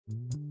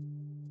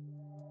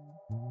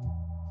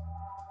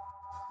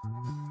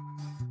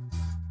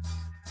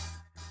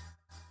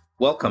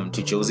Welcome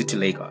to Josie to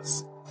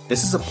Lagos.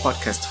 This is a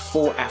podcast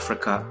for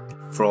Africa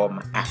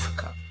from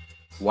Africa.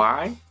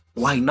 Why?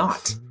 Why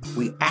not?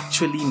 We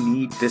actually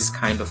need this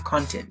kind of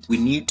content. We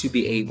need to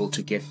be able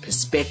to get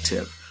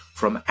perspective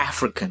from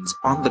Africans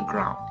on the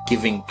ground,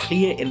 giving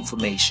clear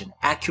information,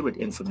 accurate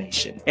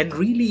information, and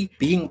really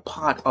being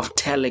part of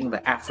telling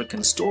the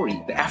African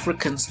story. The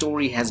African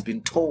story has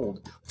been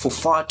told for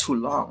far too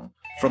long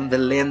from the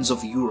lens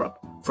of Europe,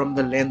 from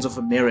the lens of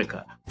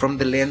America, from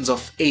the lens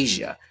of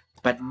Asia,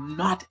 but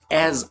not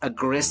as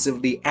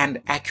aggressively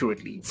and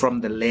accurately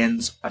from the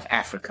lens of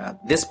Africa.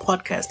 This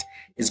podcast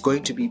is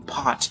going to be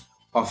part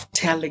of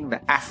telling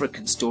the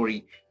African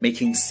story,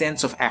 making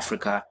sense of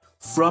Africa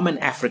from an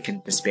African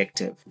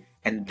perspective.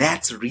 And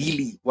that's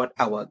really what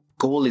our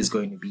goal is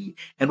going to be.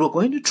 And we're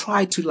going to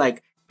try to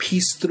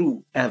piece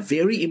through a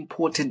very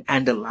important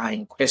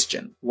underlying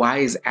question. Why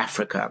is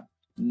Africa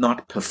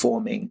not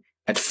performing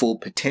at full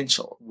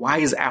potential? Why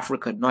is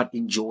Africa not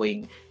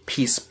enjoying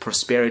peace,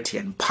 prosperity,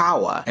 and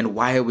power? And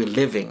why are we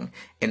living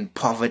in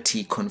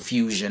poverty,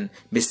 confusion,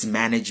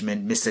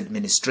 mismanagement,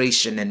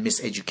 misadministration, and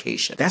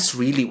miseducation? That's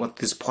really what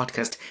this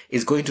podcast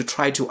is going to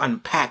try to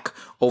unpack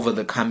over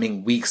the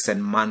coming weeks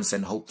and months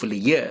and hopefully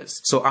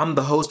years. So I'm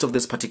the host of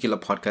this particular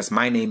podcast.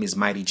 My name is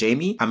Mighty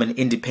Jamie. I'm an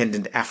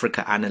independent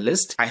Africa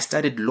analyst. I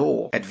studied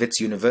law at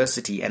Wits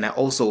University, and I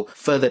also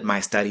furthered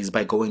my studies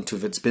by going to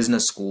Wits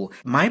Business School.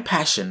 My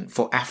passion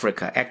for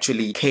Africa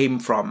actually came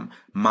from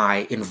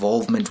my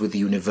involvement with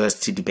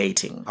university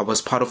debating. I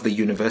was part of the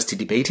university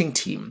debating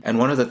team, and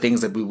one of the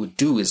things that we would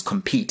do is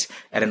compete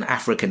at an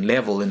African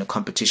level in a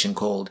competition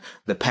called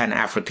the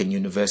Pan-African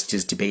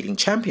Universities Debating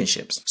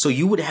Championships. So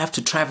you would have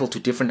to travel to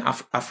different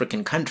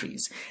African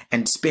countries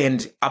and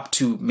spend up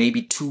to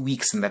maybe 2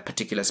 weeks in that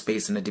particular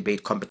space in a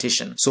debate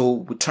competition. So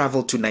we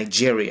traveled to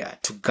Nigeria,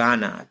 to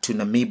Ghana, to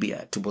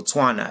Namibia, to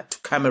Botswana, to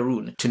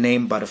Cameroon, to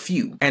name but a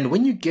few. And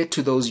when you get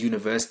to those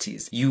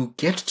universities, you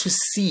get to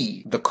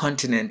see the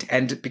continent.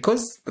 And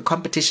because the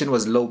competition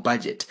was low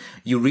budget,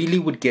 you really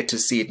would get to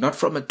see it not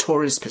from a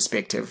tourist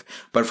perspective,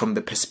 but from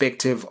the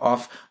perspective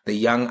of the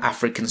young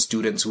African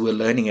students who were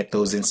learning at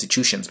those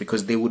institutions,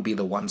 because they would be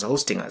the ones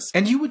hosting us.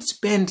 And you would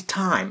spend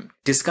time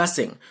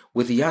discussing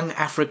with young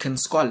African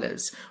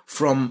scholars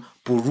from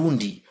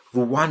Burundi,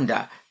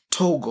 Rwanda,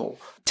 Togo,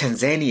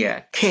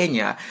 Tanzania,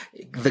 Kenya,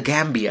 the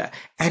Gambia,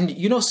 and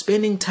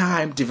spending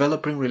time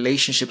developing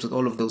relationships with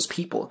all of those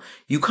people.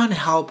 You can't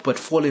help but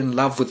fall in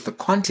love with the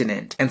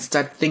continent and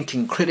start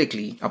thinking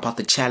critically about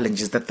the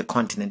challenges that the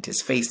continent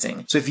is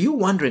facing. So if you're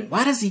wondering,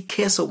 why does he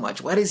care so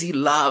much? Why does he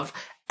love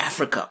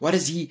Africa? Why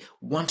does he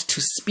want to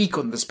speak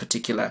on this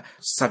particular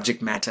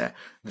subject matter?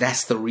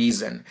 That's the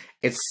reason.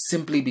 It's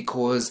simply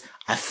because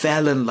I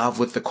fell in love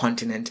with the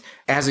continent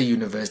as a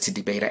university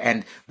debater,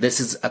 and this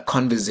is a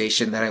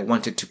conversation that I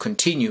wanted to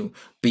continue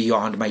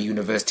beyond my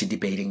university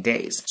debating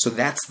days. So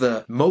that's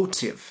the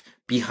motive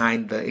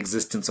behind the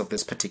existence of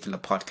this particular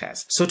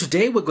podcast. So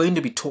today we're going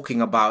to be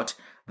talking about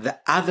the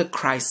other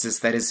crisis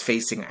that is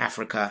facing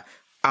Africa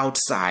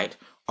outside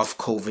of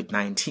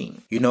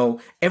COVID-19.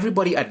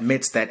 Everybody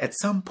admits that at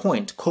some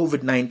point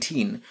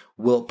COVID-19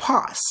 will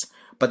pass,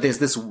 but there's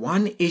this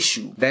one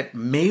issue that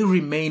may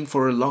remain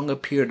for a longer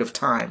period of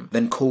time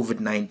than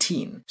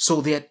COVID-19. So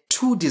there are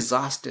two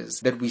disasters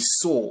that we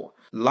saw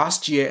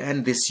last year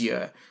and this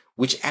year,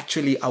 which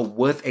actually are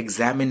worth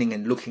examining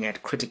and looking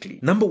at critically.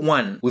 Number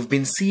one, we've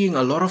been seeing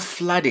a lot of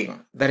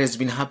flooding that has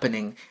been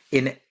happening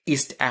in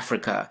East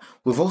Africa.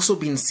 We've also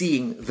been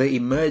seeing the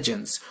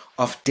emergence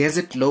of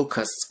desert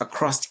locusts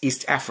across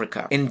East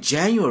Africa. In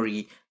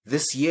January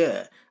this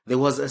year, there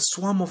was a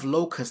swarm of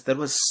locusts that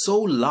was so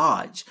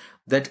large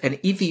that an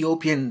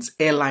Ethiopian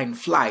airline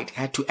flight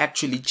had to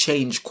actually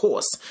change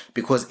course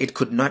because it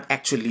could not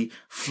actually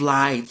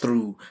fly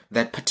through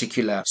that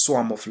particular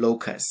swarm of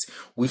locusts.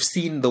 We've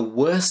seen the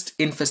worst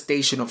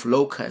infestation of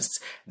locusts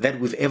that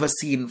we've ever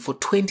seen for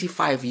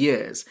 25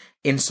 years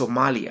in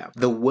Somalia.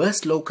 The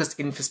worst locust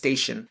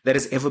infestation that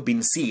has ever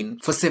been seen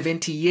for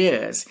 70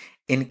 years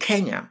in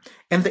Kenya.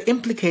 And the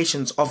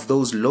implications of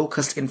those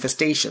locust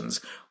infestations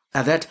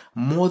are that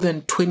more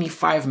than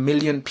 25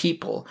 million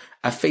people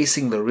are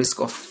facing the risk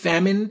of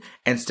famine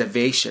and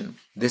starvation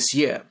this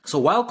year. So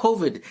while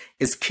COVID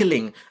is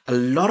killing a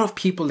lot of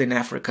people in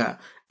Africa,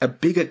 a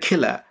bigger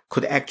killer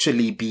could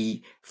actually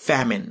be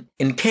famine.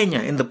 In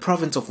Kenya, in the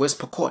province of West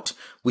Pokot,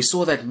 we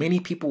saw that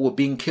many people were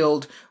being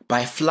killed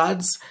by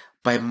floods,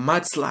 by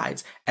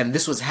mudslides, and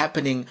this was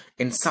happening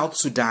in South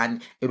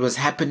Sudan, it was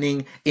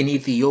happening in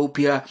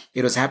Ethiopia,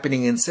 it was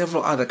happening in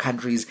several other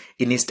countries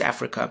in East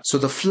Africa. So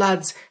the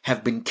floods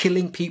have been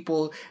killing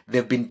people,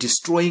 they've been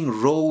destroying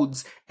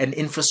roads and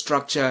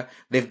infrastructure,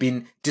 they've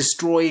been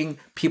destroying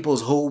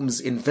people's homes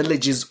in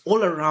villages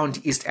all around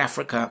East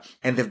Africa,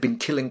 and they've been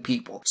killing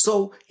people.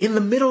 So in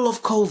the middle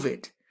of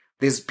COVID,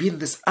 there's been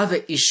this other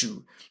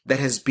issue that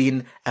has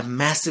been a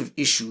massive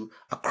issue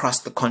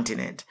across the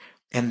continent.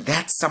 And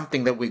that's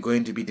something that we're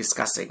going to be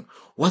discussing.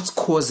 What's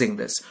causing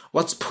this?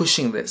 What's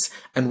pushing this?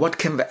 And what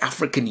can the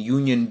African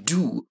Union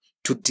do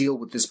to deal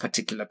with this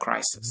particular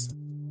crisis?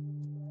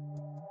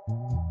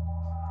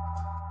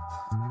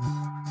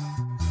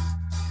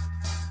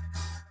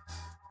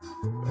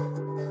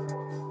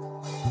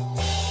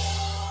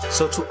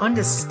 So to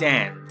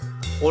understand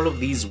all of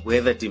these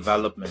weather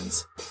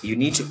developments, you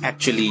need to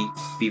actually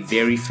be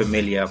very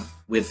familiar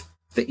with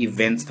the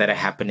events that are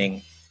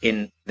happening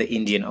in the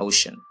Indian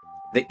Ocean.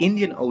 The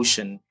Indian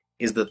Ocean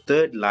is the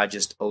third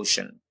largest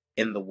ocean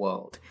in the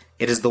world.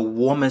 It is the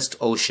warmest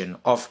ocean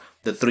of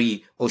the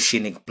three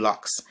oceanic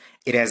blocks.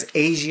 It has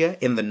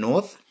Asia in the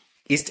north,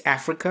 East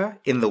Africa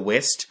in the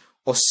west,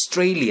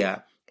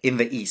 Australia in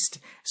the east.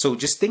 So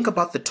just think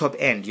about the top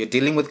end. You're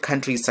dealing with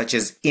countries such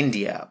as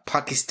India,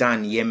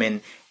 Pakistan, Yemen,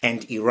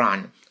 and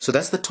Iran. So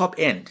that's the top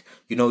end.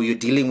 You're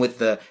dealing with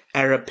the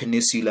Arab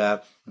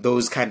Peninsula,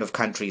 those kind of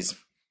countries.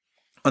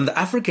 On the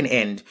African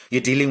end,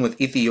 you're dealing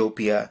with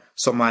Ethiopia,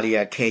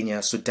 Somalia,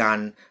 Kenya,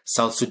 Sudan,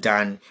 South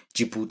Sudan,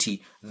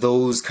 Djibouti,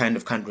 those kind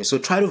of countries. So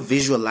try to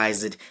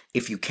visualize it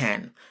if you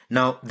can.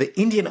 Now, the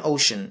Indian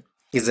Ocean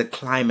is a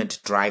climate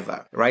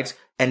driver, right?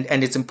 And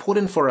it's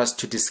important for us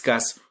to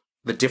discuss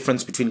the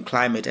difference between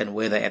climate and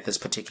weather at this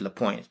particular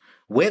point.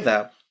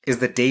 Weather is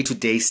the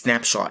day-to-day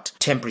snapshot,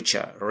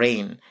 temperature,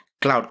 rain,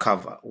 cloud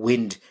cover,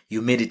 wind,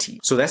 humidity.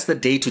 So that's the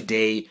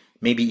day-to-day,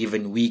 maybe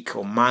even week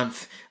or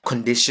month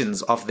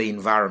conditions of the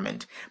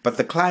environment. But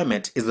the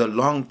climate is the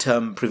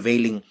long-term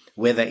prevailing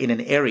weather in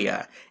an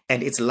area,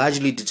 and it's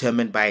largely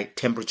determined by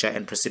temperature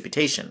and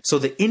precipitation. So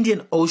the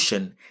Indian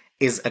Ocean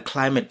is a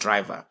climate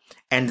driver,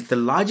 and the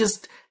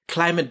largest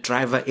climate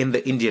driver in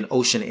the Indian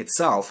Ocean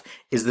itself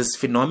is this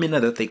phenomena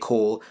that they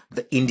call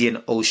the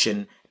Indian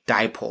Ocean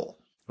dipole,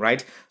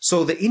 right?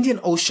 So the Indian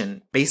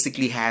Ocean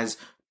basically has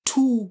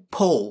two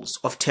poles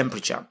of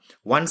temperature.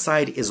 One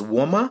side is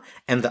warmer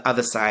and the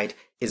other side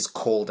is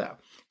colder.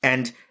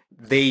 And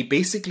they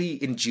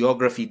basically in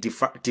geography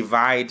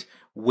divide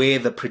where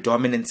the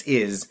predominance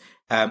is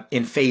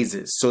in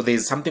phases. So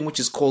there's something which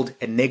is called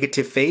a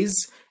negative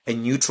phase, a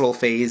neutral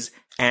phase,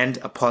 and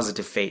a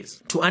positive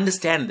phase. To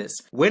understand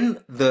this, when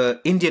the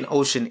Indian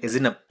Ocean is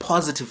in a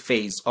positive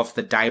phase of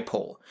the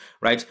dipole,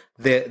 right,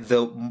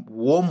 the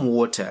warm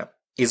water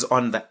is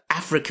on the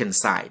African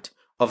side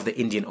of the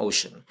Indian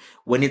Ocean.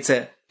 When it's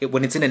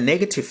in a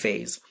negative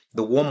phase,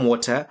 the warm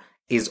water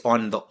is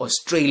on the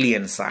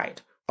Australian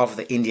side of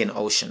the Indian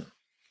Ocean.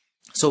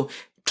 So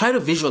try to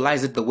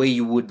visualize it the way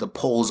you would the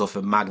poles of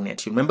a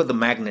magnet. You remember the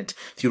magnet,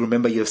 if you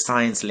remember your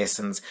science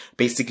lessons,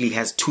 basically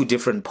has two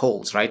different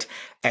poles, right?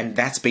 And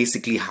that's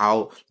basically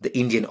how the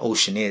Indian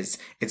Ocean is.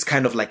 It's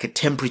kind of like a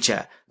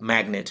temperature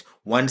magnet.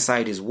 One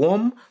side is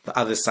warm, the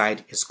other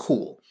side is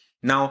cool.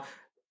 Now,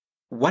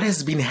 what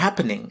has been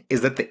happening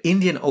is that the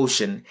Indian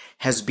Ocean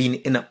has been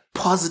in a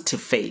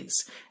positive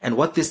phase. And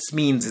what this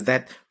means is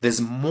that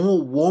there's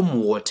more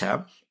warm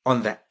water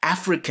on the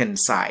African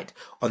side,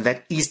 on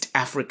that East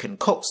African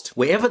coast.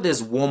 Wherever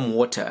there's warm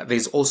water,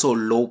 there's also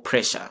low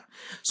pressure.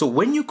 So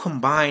when you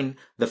combine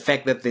the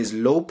fact that there's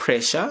low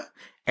pressure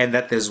and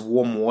that there's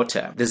warm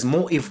water, there's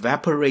more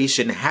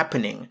evaporation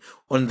happening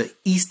on the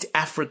East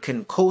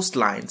African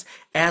coastlines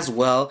as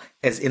well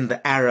as in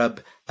the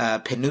Arab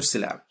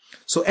Peninsula.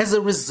 So as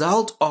a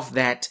result of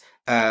that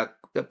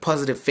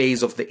positive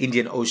phase of the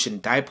Indian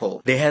Ocean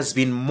dipole, there has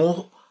been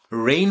more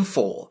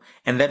rainfall,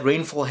 and that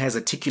rainfall has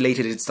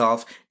articulated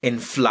itself in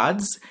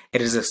floods. It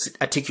has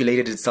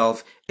articulated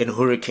itself in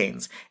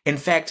hurricanes. In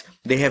fact,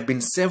 there have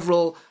been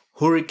several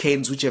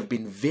hurricanes which have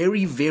been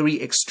very,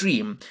 very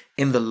extreme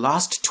in the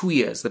last 2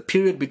 years. The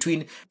period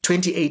between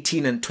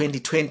 2018 and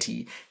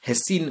 2020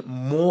 has seen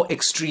more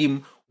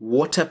extreme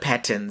water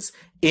patterns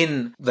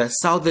in the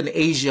Southern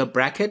Asia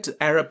bracket,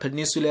 Arab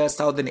Peninsula,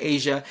 Southern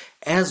Asia,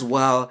 as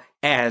well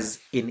as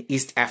in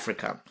East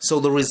Africa. So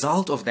the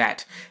result of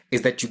that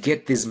is that you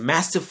get these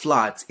massive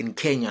floods in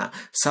Kenya,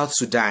 South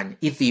Sudan,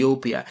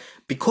 Ethiopia.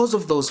 Because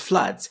of those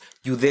floods,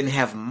 you then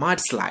have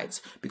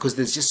mudslides because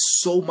there's just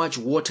so much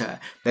water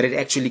that it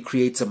actually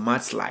creates a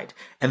mudslide.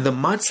 And the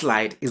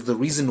mudslide is the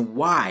reason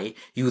why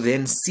you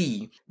then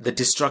see the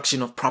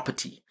destruction of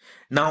property.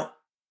 Now,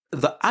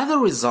 the other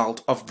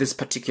result of this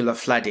particular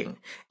flooding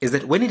is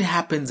that when it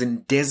happens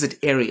in desert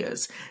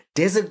areas,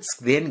 deserts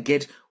then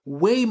get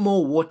way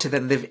more water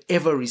than they've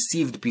ever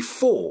received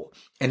before.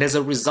 And as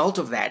a result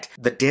of that,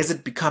 the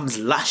desert becomes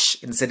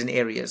lush in certain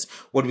areas.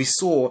 What we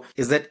saw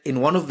is that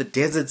in one of the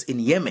deserts in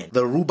Yemen,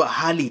 the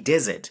Rubahali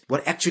Desert,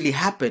 what actually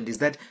happened is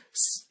that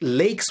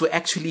lakes were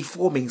actually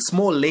forming,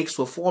 small lakes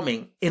were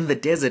forming in the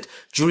desert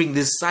during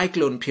this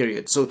cyclone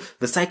period. So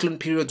the cyclone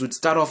periods would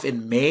start off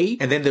in May,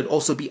 and then there'd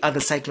also be other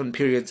cyclone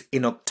periods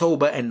in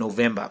October and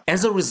November.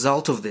 As a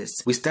result of this,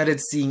 we started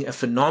seeing a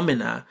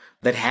phenomena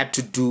that had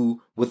to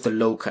do with the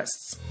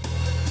locusts.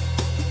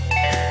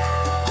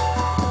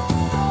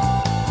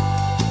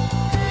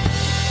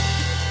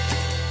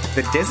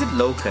 The desert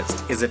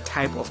locust is a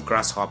type of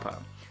grasshopper.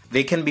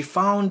 They can be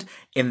found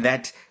in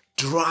that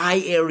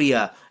dry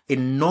area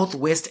in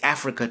Northwest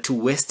Africa to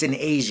Western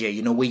Asia,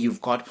 where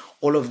you've got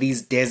all of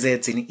these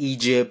deserts in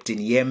Egypt, in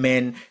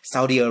Yemen,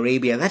 Saudi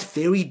Arabia, that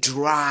very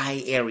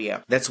dry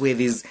area. That's where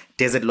these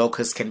desert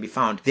locusts can be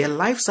found. Their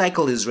life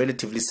cycle is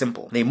relatively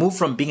simple. They move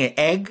from being an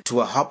egg to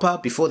a hopper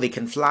before they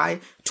can fly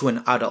to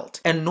an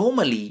adult. And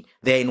normally,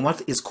 they're in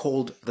what is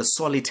called the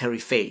solitary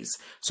phase.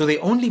 So they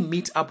only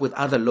meet up with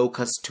other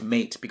locusts to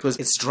mate because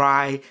it's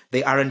dry,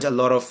 there aren't a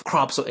lot of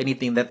crops or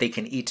anything that they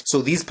can eat.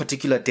 So these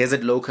particular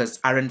desert locusts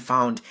aren't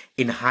found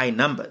in high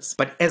numbers.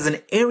 But as an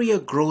area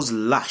grows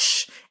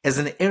lush, as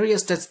an area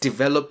starts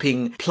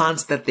developing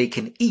plants that they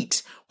can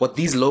eat, what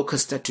these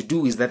locusts start to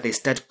do is that they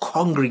start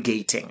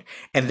congregating,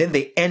 and then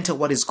they enter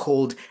what is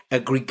called a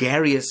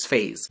gregarious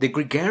phase. The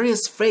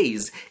gregarious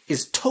phase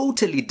is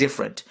totally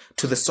different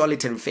to the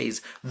solitary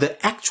phase.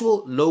 The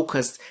actual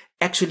locusts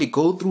actually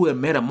go through a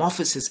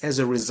metamorphosis as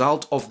a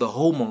result of the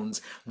hormones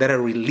that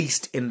are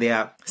released in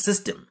their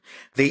system.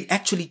 They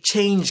actually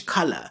change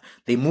color.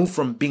 They move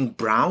from being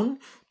brown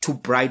to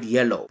bright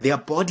yellow. Their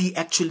body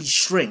actually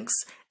shrinks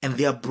and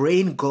their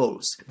brain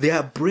goes.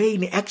 Their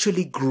brain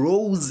actually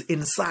grows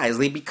in size.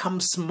 They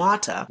become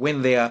smarter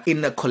when they are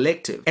in a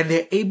collective, and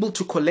they're able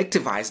to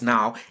collectivize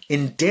now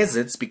in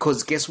deserts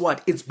because guess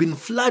what? It's been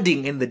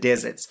flooding in the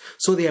deserts.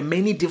 So there are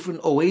many different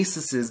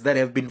oases that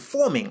have been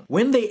forming.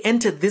 When they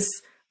enter this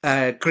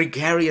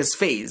gregarious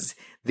phase,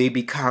 they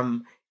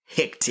become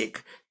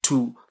hectic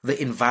to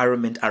the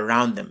environment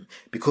around them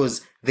because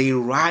they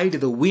ride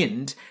the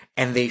wind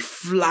and they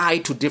fly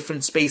to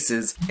different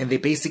spaces and they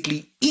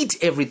basically eat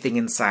everything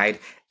in sight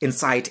and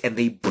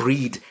they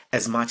breed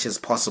as much as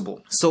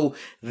possible. So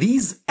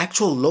these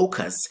actual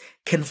locusts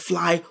can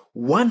fly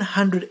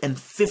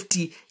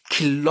 150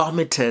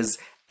 kilometers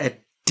a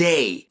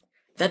day.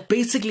 That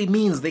basically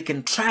means they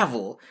can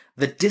travel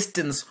the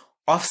distance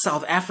of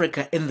South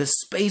Africa in the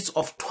space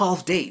of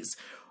 12 days.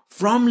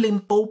 From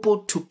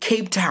Limpopo to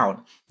Cape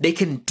Town, they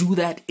can do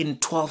that in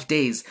 12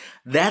 days.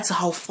 That's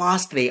how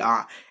fast they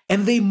are.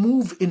 And they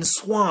move in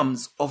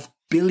swarms of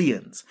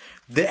billions.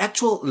 The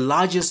actual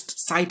largest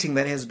sighting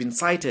that has been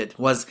cited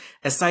was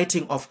a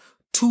sighting of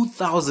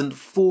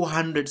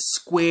 2,400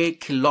 square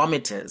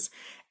kilometers.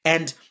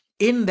 And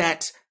in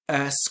that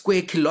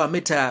square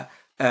kilometer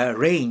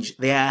range,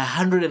 there are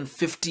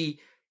 150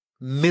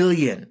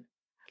 million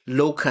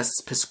locusts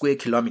per square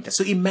kilometer.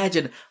 So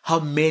imagine how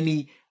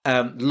many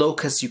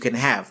locusts you can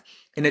have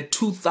in a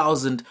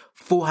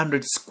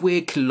 2,400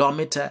 square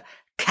kilometer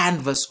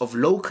canvas of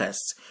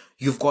locusts.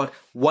 You've got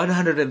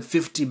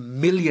 150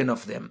 million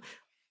of them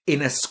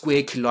in a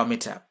square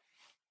kilometer.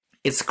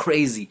 It's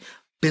crazy.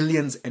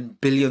 Billions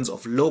and billions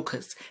of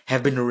locusts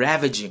have been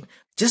ravaging.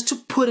 Just to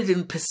put it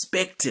in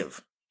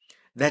perspective,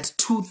 that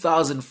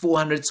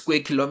 2,400 square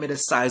kilometer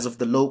size of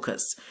the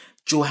locusts,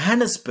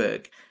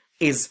 Johannesburg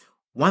is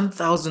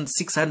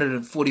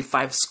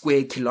 1,645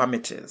 square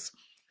kilometers.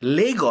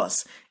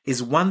 Lagos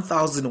is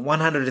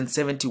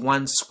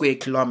 1,171 square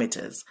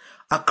kilometers.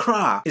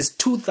 Accra is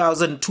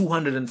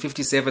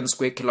 2,257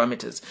 square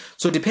kilometers.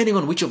 So depending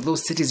on which of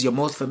those cities you're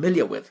most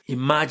familiar with,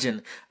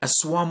 imagine a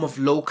swarm of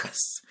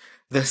locusts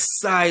the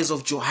size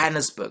of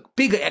Johannesburg,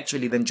 bigger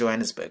actually than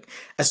Johannesburg,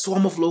 a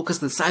swarm of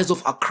locusts the size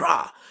of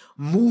Accra,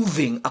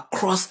 moving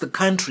across the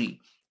country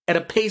at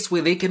a pace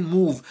where they can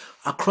move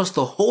across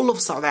the whole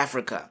of South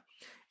Africa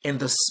in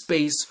the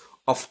space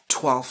of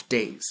 12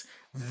 days.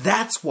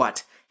 That's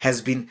what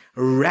has been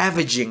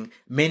ravaging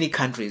many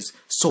countries.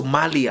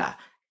 Somalia,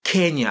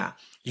 Kenya,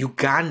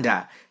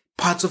 Uganda,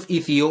 parts of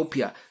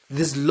Ethiopia.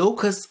 These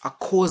locusts are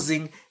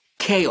causing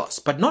chaos,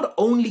 but not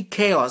only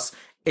chaos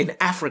in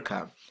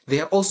Africa, they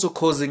are also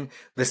causing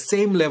the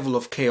same level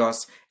of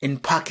chaos in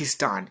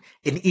Pakistan,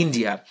 in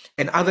India,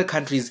 and other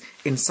countries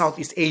in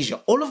Southeast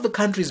Asia. All of the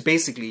countries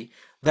basically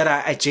that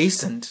are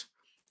adjacent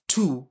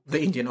to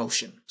the Indian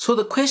Ocean. So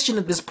the question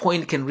at this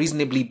point can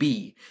reasonably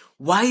be,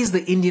 why is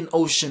the Indian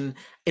Ocean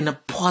in a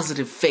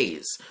positive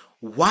phase?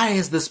 Why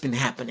has this been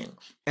happening?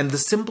 And the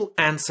simple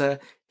answer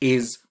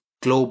is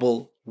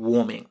global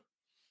warming.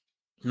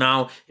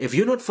 Now, if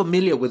you're not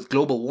familiar with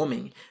global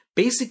warming,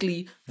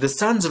 basically the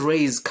sun's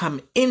rays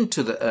come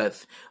into the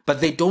earth,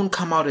 but they don't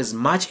come out as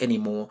much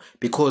anymore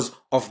because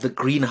of the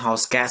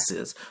greenhouse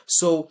gases.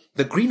 So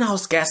the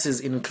greenhouse gases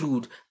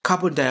include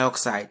carbon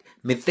dioxide,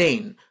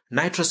 methane,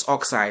 nitrous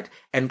oxide,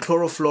 and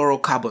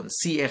chlorofluorocarbons,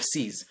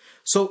 CFCs.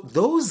 So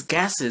those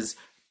gases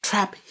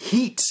trap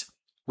heat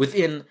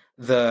within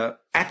the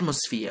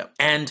atmosphere,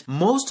 and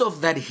most of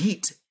that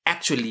heat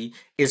actually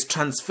is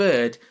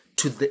transferred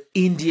to the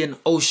Indian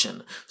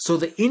Ocean. So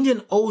the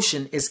Indian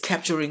Ocean is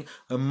capturing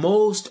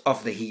most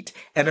of the heat,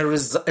 and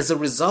as a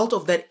result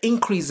of that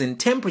increase in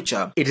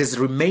temperature, it is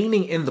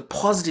remaining in the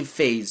positive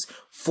phase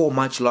for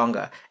much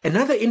longer.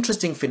 Another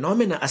interesting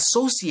phenomena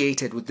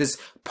associated with this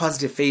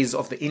positive phase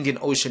of the Indian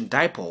Ocean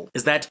dipole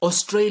is that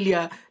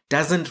Australia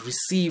doesn't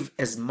receive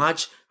as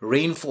much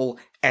rainfall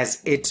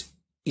as it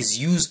is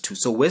used to.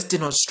 So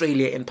Western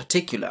Australia in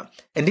particular.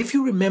 And if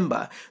you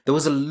remember, there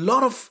was a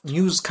lot of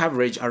news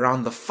coverage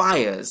around the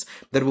fires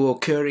that were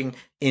occurring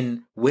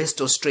in West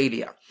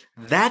Australia.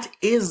 That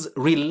is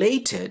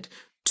related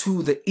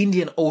to the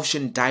Indian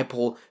Ocean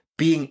dipole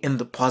being in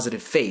the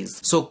positive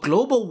phase. So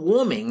global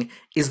warming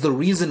is the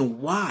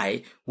reason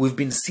why we've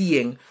been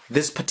seeing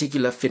this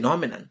particular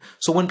phenomenon.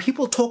 So when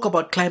people talk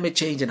about climate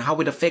change and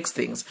how it affects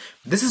things,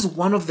 this is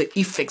one of the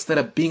effects that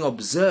are being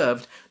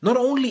observed not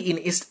only in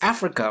East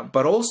Africa,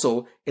 but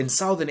also in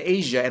Southern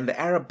Asia and the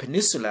Arab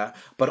Peninsula,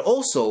 but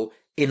also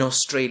in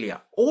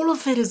Australia. All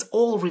of it is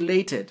all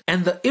related.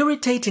 And the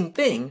irritating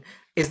thing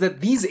is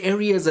that these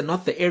areas are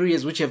not the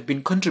areas which have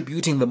been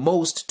contributing the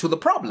most to the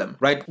problem,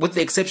 right? With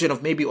the exception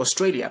of maybe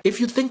Australia. If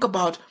you think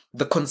about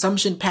the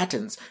consumption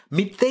patterns,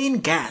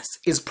 methane gas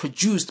is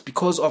produced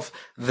because of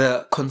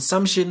the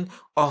consumption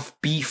of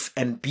beef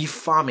and beef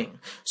farming.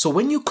 So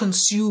when you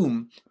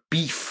consume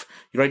beef,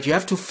 right, you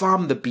have to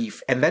farm the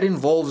beef, and that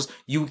involves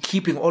you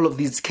keeping all of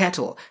these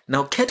cattle.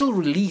 Now, cattle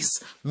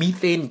release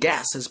methane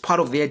gas as part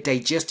of their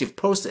digestive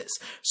process.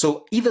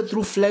 So either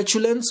through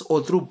flatulence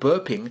or through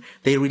burping,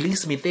 they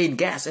release methane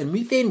gas, and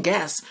methane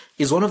gas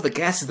is one of the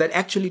gases that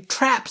actually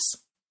traps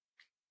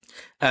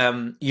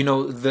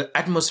the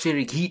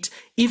atmospheric heat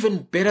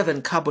even better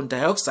than carbon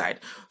dioxide.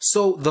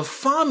 So the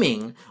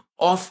farming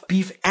of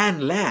beef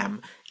and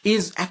lamb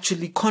is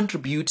actually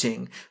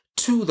contributing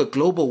to the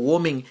global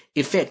warming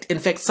effect. In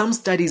fact, some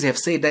studies have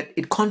said that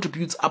it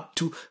contributes up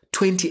to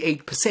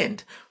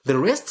 28%. The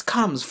rest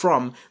comes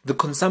from the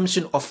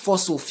consumption of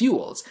fossil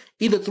fuels,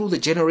 either through the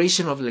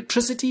generation of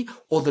electricity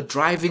or the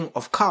driving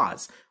of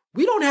cars.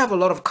 We don't have a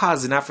lot of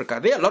cars in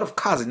Africa. There are a lot of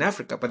cars in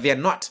Africa, but they are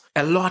not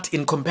a lot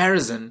in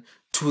comparison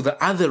to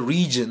the other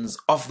regions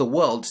of the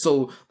world.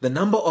 So the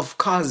number of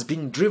cars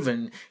being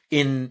driven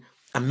in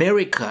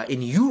America,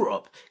 in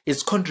Europe,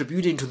 is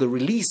contributing to the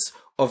release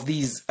of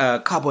these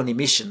carbon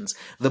emissions.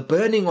 The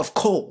burning of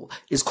coal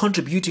is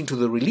contributing to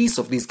the release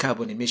of these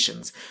carbon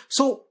emissions.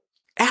 So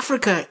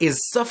Africa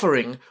is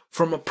suffering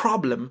from a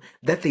problem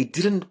that they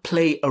didn't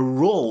play a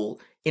role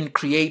in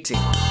creating.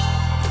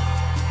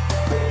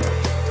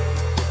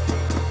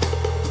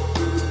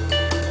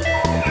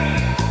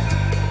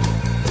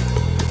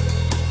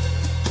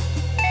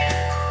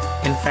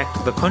 In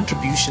fact, the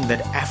contribution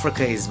that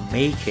Africa is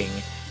making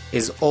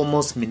is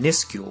almost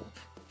minuscule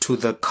to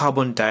the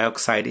carbon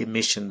dioxide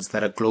emissions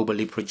that are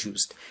globally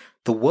produced.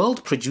 The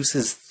world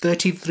produces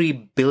 33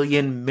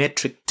 billion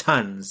metric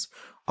tons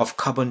of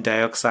carbon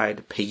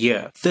dioxide per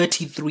year.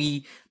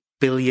 33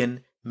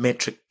 billion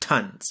metric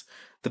tons.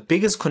 The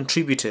biggest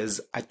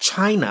contributors are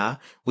China,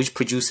 which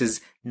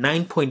produces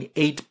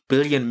 9.8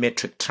 billion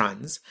metric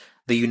tons,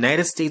 the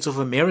United States of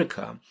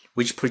America,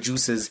 which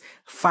produces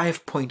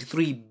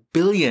 5.3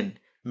 billion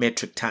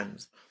metric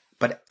tons.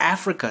 But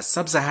Africa,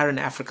 sub-Saharan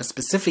Africa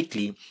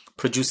specifically,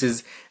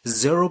 produces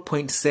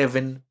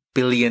 0.7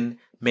 billion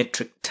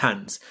metric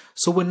tons.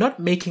 So we're not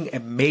making a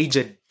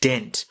major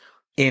dent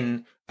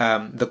in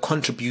the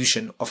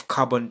contribution of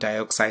carbon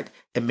dioxide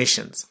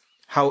emissions.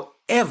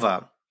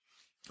 However,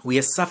 we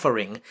are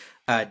suffering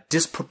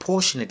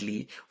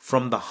disproportionately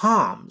from the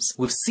harms.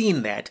 We've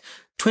seen that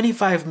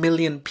 25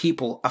 million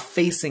people are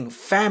facing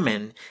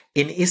famine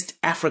in East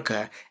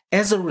Africa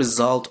as a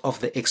result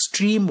of the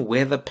extreme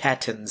weather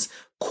patterns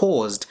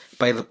caused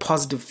by the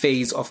positive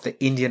phase of the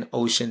Indian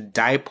Ocean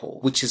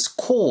dipole, which is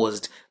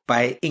caused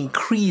by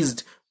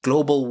increased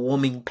global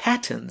warming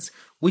patterns,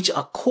 which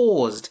are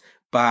caused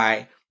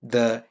by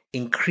the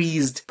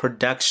increased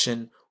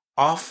production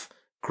of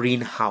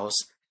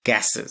greenhouse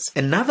gases.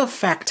 Another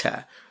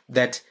factor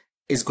that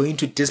is going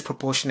to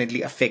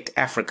disproportionately affect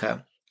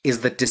Africa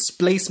is the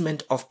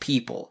displacement of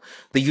people.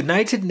 The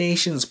United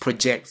Nations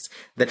projects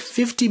that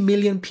 50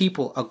 million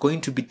people are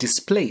going to be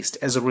displaced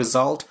as a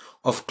result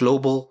of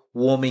global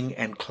warming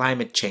and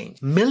climate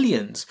change.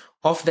 Millions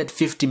of that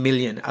 50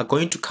 million are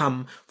going to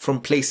come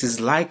from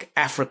places like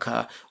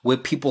Africa, where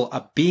people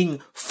are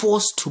being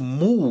forced to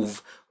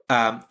move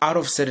out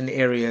of certain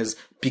areas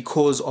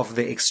because of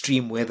the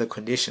extreme weather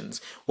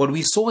conditions. What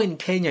we saw in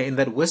Kenya, in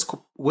that West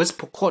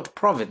Pokot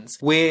province,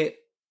 where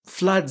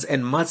floods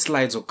and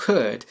mudslides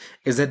occurred,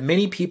 is that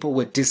many people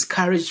were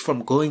discouraged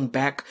from going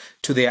back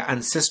to their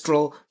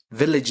ancestral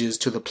villages,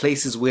 to the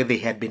places where they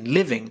had been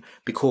living,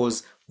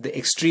 because the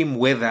extreme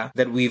weather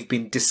that we've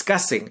been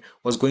discussing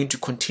was going to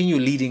continue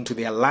leading to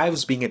their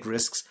lives being at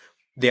risk,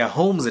 their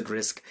homes at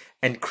risk,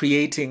 and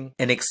creating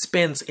an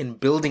expense in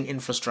building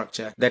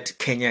infrastructure that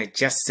Kenya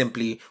just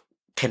simply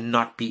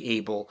cannot be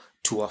able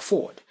to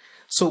afford.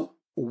 So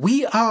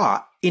we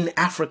are in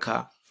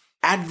Africa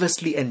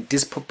adversely and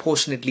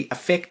disproportionately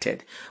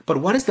affected. But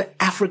what is the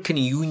African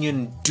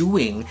Union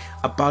doing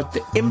about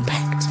the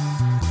impact?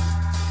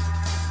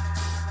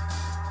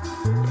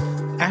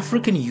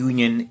 African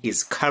Union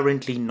is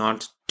currently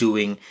not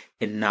doing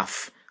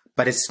enough,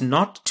 but it's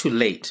not too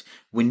late.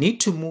 We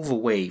need to move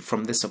away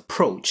from this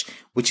approach,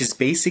 which is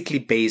basically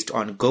based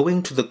on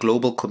going to the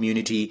global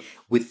community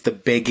with the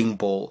begging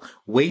bowl,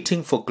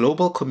 waiting for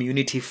global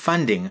community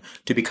funding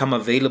to become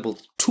available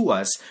to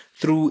us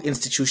through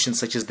institutions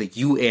such as the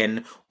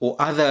UN or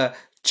other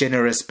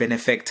generous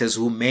benefactors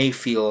who may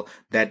feel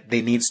that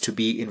there needs to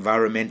be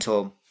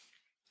environmental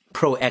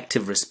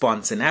proactive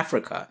response in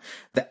Africa.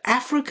 The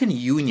African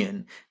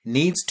Union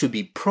needs to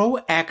be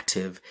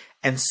proactive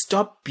and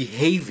stop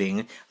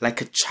behaving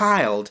like a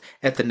child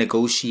at the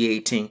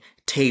negotiating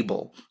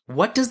table.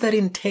 What does that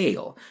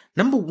entail?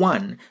 Number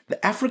one,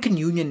 the African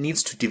Union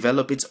needs to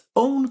develop its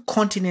own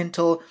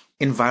continental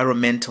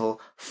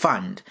environmental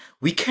fund.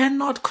 We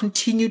cannot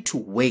continue to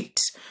wait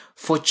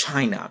for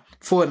China,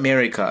 for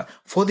America,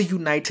 for the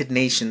United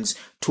Nations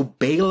to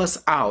bail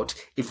us out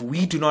if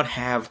we do not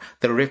have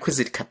the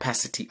requisite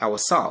capacity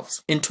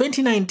ourselves. In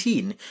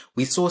 2019,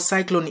 we saw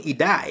Cyclone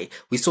Idai,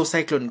 we saw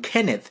Cyclone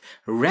Kenneth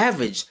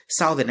ravage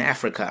Southern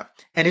Africa.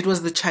 And it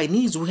was the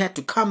Chinese who had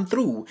to come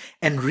through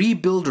and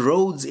rebuild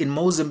roads in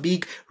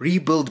Mozambique,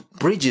 rebuild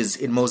bridges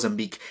in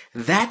Mozambique.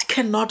 That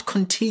cannot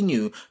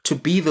continue to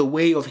be the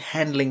way of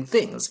handling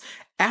things.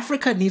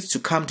 Africa needs to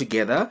come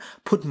together,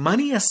 put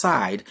money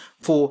aside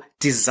for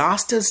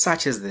disasters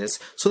such as this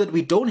so that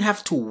we don't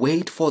have to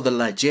wait for the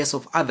largesse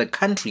of other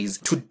countries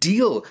to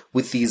deal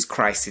with these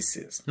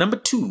crises. Number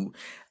two,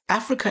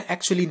 Africa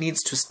actually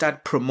needs to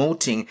start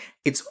promoting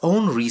its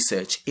own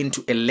research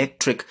into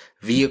electric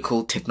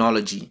vehicle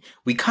technology.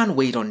 We can't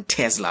wait on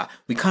Tesla.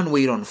 We can't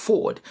wait on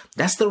Ford.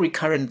 That's the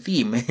recurrent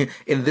theme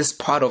in this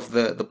part of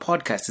the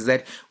podcast, is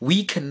that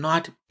we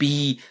cannot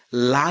be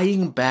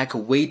lying back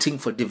waiting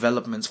for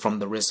developments from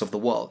the rest of the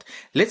world.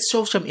 Let's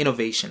show some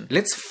innovation.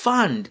 Let's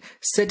fund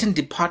certain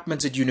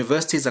departments at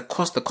universities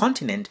across the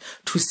continent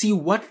to see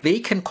what they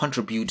can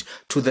contribute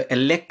to the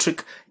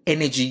electric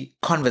energy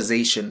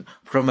conversation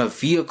from a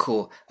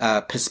vehicle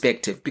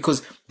perspective,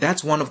 because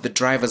that's one of the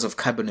drivers of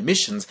carbon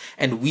emissions,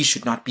 and we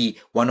should not be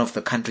one of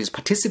the countries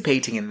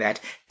participating in that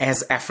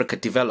as Africa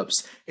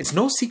develops. It's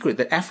no secret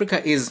that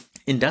Africa is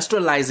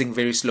industrializing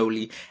very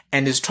slowly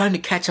and is trying to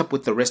catch up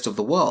with the rest of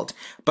the world.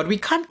 But we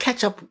can't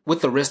catch up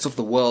with the rest of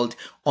the world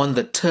on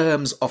the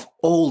terms of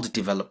old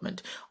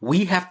development.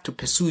 We have to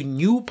pursue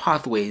new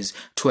pathways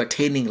to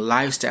attaining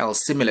lifestyles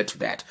similar to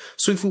that.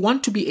 So if we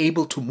want to be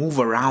able to move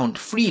around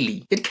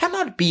freely, it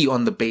cannot be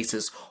on the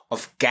basis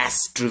of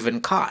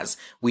gas-driven cars.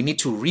 We need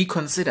to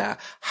reconsider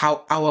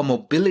how our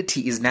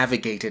mobility is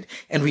navigated,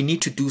 and we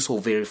need to do so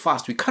very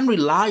fast. We can't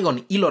rely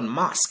on Elon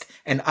Musk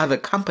and other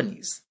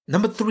companies.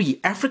 Number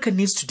three, Africa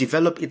needs to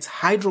develop its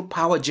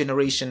hydropower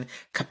generation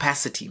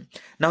capacity.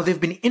 Now, there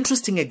have been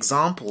interesting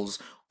examples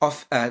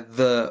of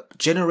the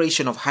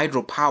generation of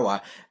hydropower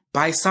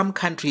by some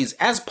countries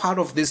as part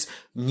of this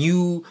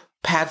new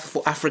Path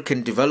for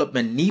African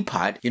Development,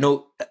 NEPAD.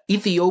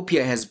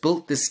 Ethiopia has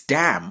built this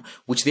dam,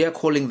 which they are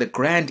calling the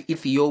Grand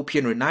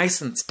Ethiopian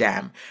Renaissance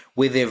Dam,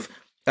 where they've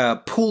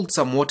pulled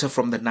some water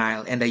from the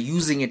Nile and are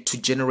using it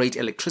to generate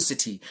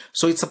electricity.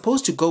 So it's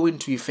supposed to go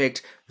into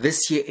effect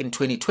this year in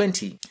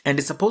 2020, and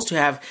it's supposed to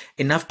have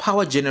enough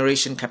power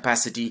generation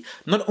capacity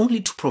not only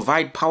to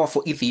provide power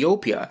for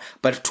Ethiopia,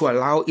 but to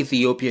allow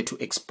Ethiopia to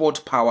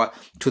export power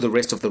to the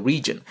rest of the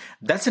region.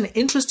 That's an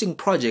interesting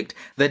project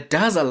that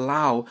does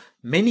allow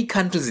many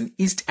countries in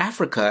East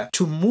Africa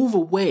to move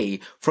away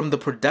from the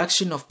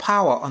production of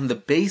power on the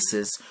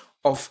basis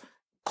of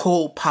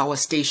coal power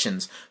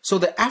stations. So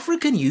the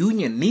African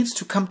Union needs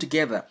to come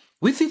together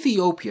with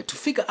Ethiopia to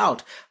figure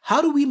out,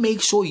 how do we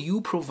make sure you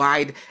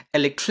provide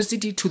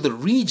electricity to the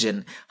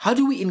region? How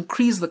do we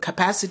increase the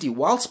capacity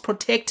whilst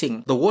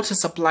protecting the water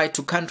supply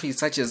to countries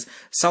such as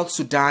South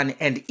Sudan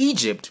and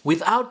Egypt,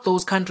 without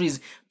those countries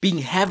being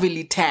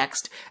heavily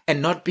taxed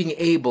and not being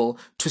able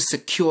to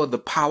secure the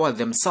power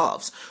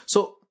themselves?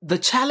 So the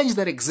challenge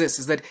that exists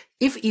is that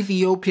if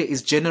Ethiopia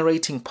is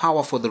generating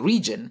power for the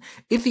region,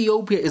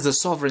 Ethiopia is a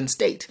sovereign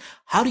state.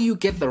 How do you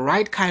get the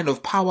right kind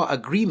of power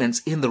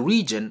agreements in the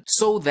region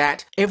so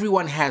that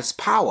everyone has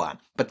power,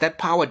 but that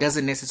power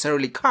doesn't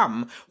necessarily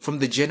come from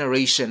the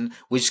generation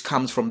which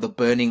comes from the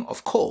burning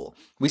of coal?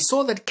 We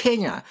saw that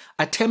Kenya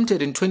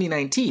attempted in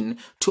 2019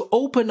 to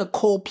open a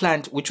coal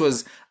plant, which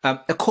was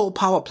a coal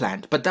power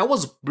plant, but that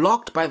was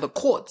blocked by the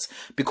courts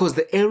because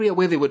the area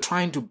where they were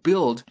trying to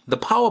build the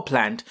power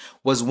plant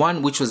was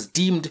one which was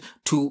deemed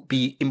to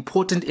be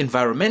important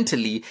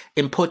environmentally,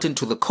 important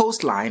to the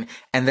coastline,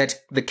 and that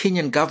the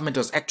Kenyan government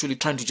was actually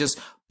trying to just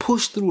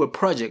push through a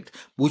project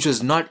which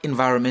was not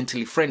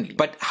environmentally friendly.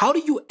 But how do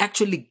you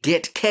actually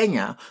get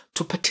Kenya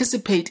to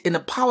participate in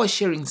a power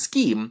sharing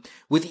scheme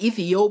with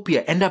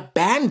Ethiopia and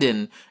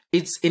abandon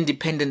its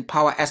independent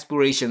power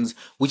aspirations,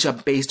 which are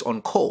based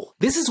on coal?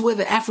 This is where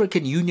the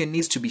African Union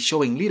needs to be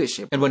showing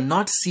leadership, and we're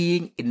not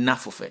seeing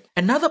enough of it.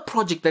 Another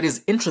project that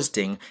is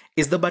interesting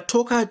is the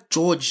Batoka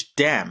George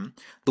Dam,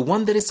 the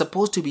one that is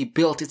supposed to be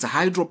built. It's a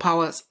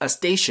hydropower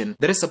station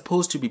that is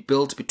supposed to be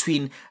built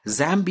between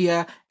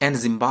Zambia and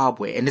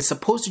Zimbabwe, and it's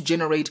supposed to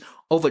generate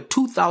over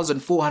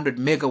 2,400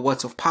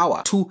 megawatts of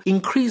power to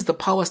increase the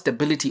power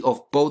stability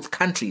of both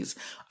countries.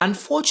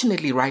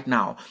 Unfortunately, right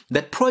now,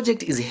 that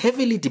project is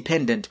heavily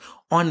dependent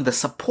on the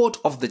support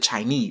of the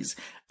Chinese.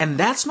 And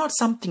that's not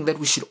something that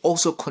we should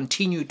also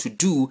continue to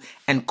do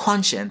and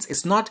conscience.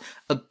 It's not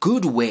a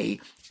good way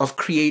of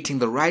creating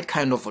the right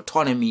kind of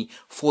autonomy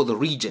for the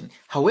region.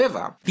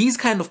 However, these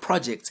kind of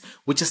projects,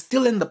 which are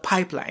still in the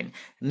pipeline,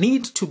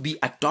 need to be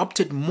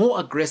adopted more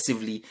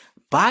aggressively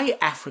by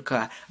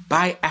Africa,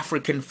 by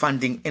African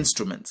funding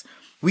instruments.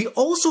 We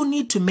also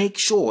need to make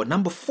sure,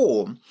 number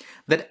 4,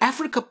 that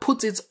Africa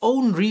puts its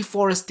own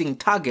reforesting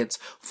targets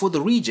for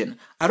the region.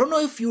 I don't know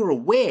if you're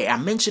aware, I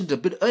mentioned a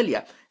bit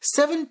earlier,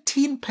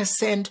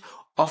 17%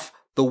 of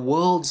the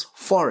world's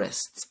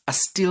forests are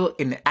still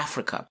in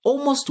Africa.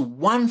 Almost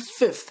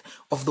 1/5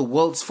 of the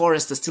world's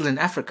forests are still in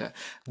Africa.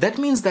 That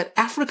means that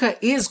Africa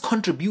is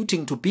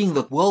contributing to being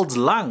the world's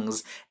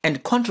lungs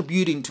and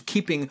contributing to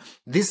keeping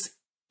this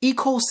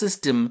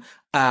ecosystem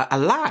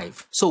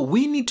alive. So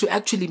we need to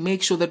actually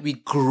make sure that we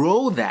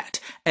grow that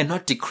and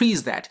not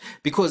decrease that,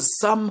 because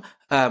some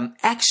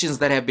actions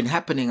that have been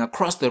happening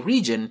across the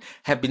region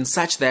have been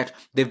such that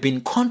they've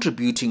been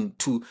contributing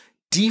to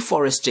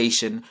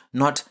deforestation,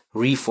 not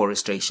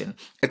reforestation.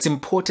 It's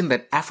important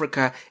that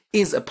Africa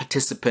is a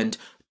participant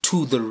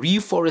to the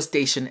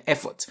reforestation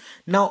efforts.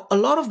 Now, a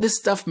lot of this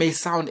stuff may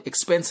sound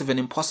expensive and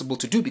impossible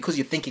to do because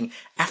you're thinking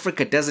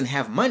Africa doesn't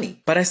have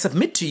money. But I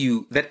submit to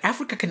you that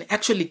Africa can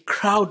actually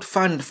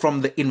crowdfund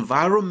from the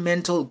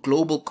environmental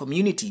global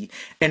community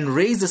and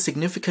raise a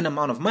significant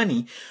amount of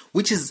money,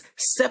 which is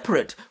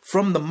separate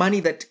from the money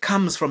that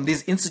comes from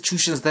these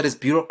institutions, that is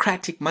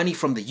bureaucratic money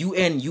from the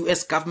UN,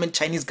 US government,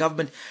 Chinese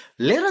government.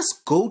 Let us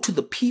go to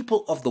the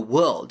people of the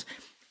world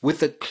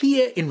with a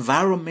clear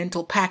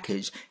environmental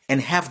package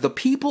and have the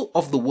people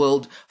of the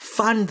world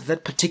fund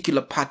that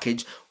particular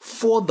package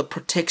for the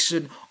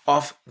protection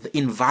of the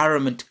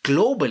environment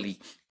globally.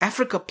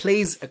 Africa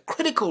plays a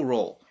critical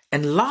role.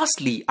 And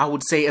lastly, I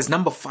would say as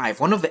number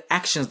 5, one of the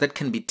actions that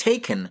can be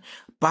taken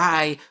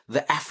by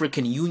the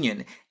African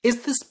Union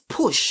is this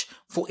push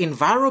for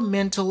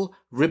environmental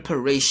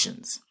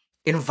reparations.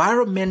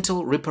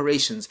 Environmental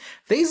reparations.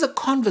 There's a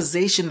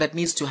conversation that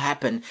needs to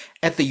happen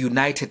at the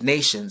United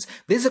Nations.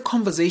 There's a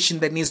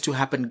conversation that needs to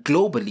happen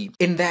globally,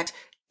 in that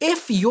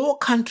if your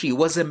country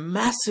was a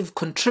massive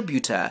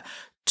contributor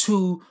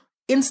to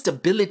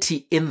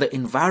instability in the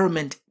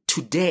environment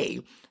today,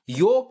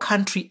 your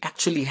country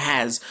actually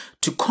has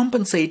to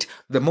compensate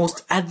the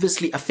most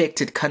adversely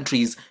affected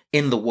countries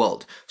in the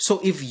world.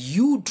 So if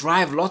you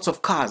drive lots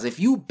of cars, if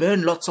you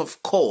burn lots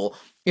of coal,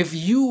 if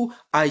you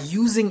are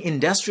using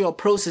industrial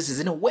processes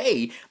in a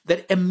way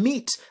that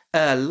emit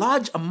a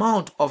large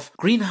amount of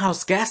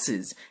greenhouse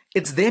gases,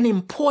 it's then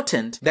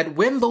important that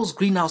when those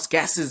greenhouse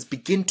gases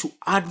begin to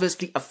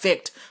adversely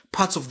affect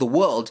parts of the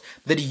world,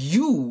 that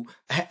you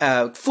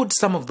foot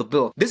some of the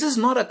bill. This is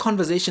not a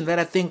conversation that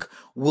I think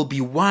will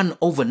be won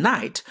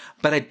overnight,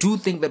 but I do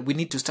think that we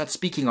need to start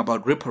speaking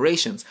about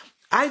reparations.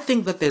 I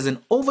think that there's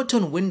an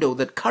Overton window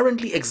that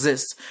currently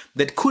exists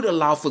that could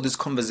allow for this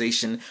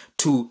conversation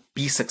to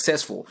be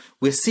successful.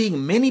 We're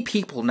seeing many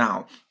people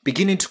now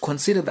beginning to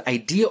consider the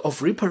idea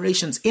of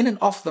reparations in and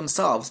of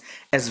themselves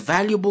as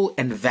valuable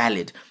and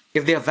valid.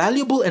 If they're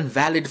valuable and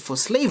valid for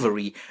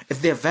slavery,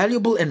 if they're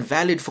valuable and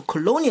valid for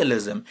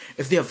colonialism,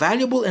 if they're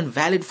valuable and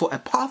valid for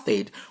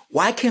apartheid,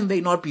 why can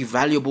they not be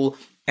valuable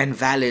and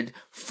valid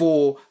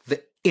for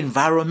the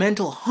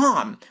environmental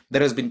harm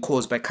that has been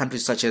caused by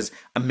countries such as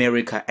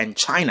America and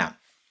China?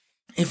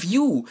 If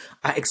you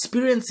are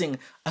experiencing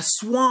a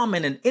swarm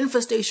and an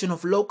infestation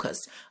of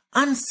locusts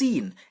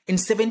unseen in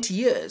 70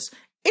 years,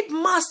 it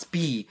must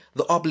be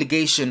the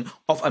obligation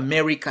of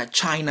America,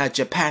 China,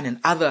 Japan, and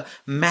other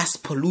mass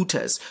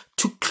polluters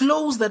to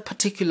close that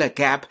particular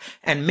gap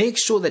and make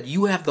sure that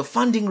you have the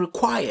funding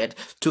required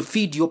to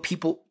feed your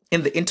people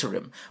in the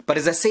interim. But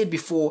as I said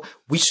before,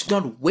 we should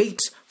not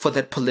wait for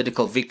that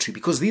political victory,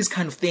 because these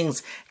kind of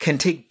things can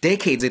take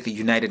decades at the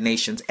United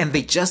Nations, and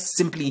there just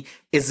simply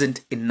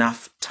isn't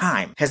enough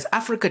time. Has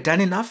Africa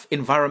done enough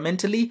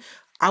environmentally?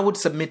 I would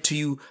submit to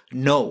you,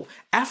 no.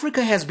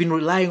 Africa has been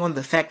relying on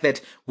the fact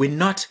that we're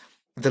not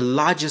the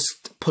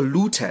largest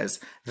polluters,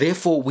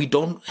 therefore we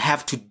don't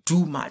have to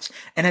do much.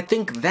 And I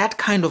think that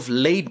kind of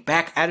laid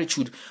back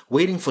attitude,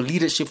 waiting for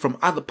leadership from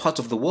other parts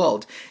of the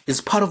world,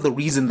 is part of the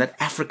reason that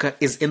Africa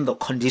is in the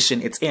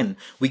condition it's in.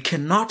 We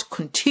cannot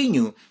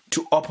continue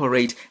to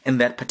operate in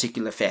that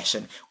particular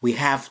fashion. We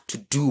have to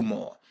do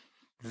more.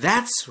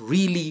 That's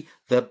really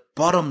the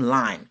bottom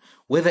line.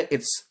 Whether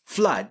it's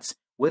floods,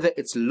 whether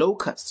it's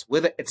locusts,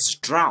 whether it's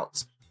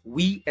droughts,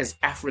 we as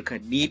Africa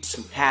need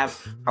to have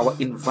our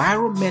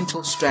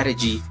environmental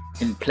strategy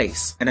in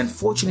place. And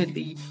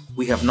unfortunately,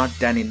 we have not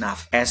done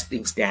enough as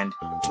things stand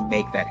to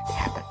make that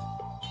happen.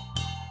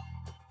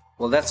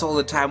 Well, that's all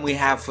the time we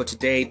have for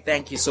today.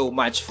 Thank you so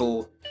much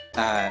for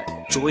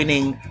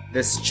joining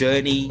this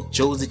journey.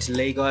 Josie to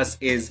Lagos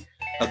is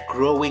a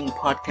growing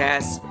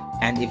podcast,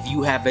 and if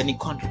you have any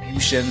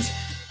contributions,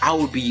 I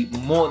would be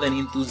more than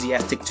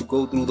enthusiastic to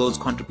go through those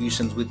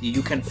contributions with you.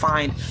 You can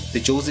find the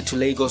Josie to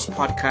Lagos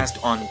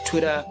podcast on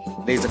Twitter.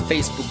 There's a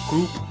Facebook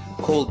group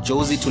called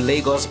Josie to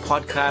Lagos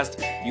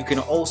podcast. You can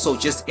also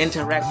just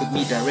interact with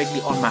me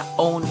directly on my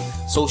own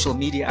social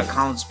media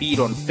accounts, be it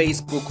on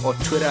Facebook or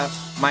Twitter.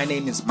 My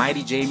name is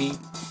Mighty Jamie,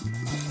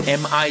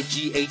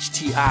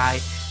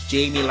 MIGHTI,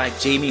 Jamie like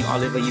Jamie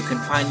Oliver. You can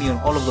find me on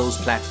all of those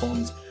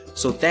platforms.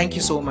 So thank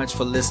you so much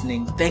for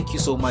listening. Thank you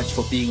so much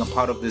for being a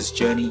part of this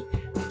journey.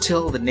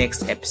 Till the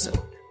next episode.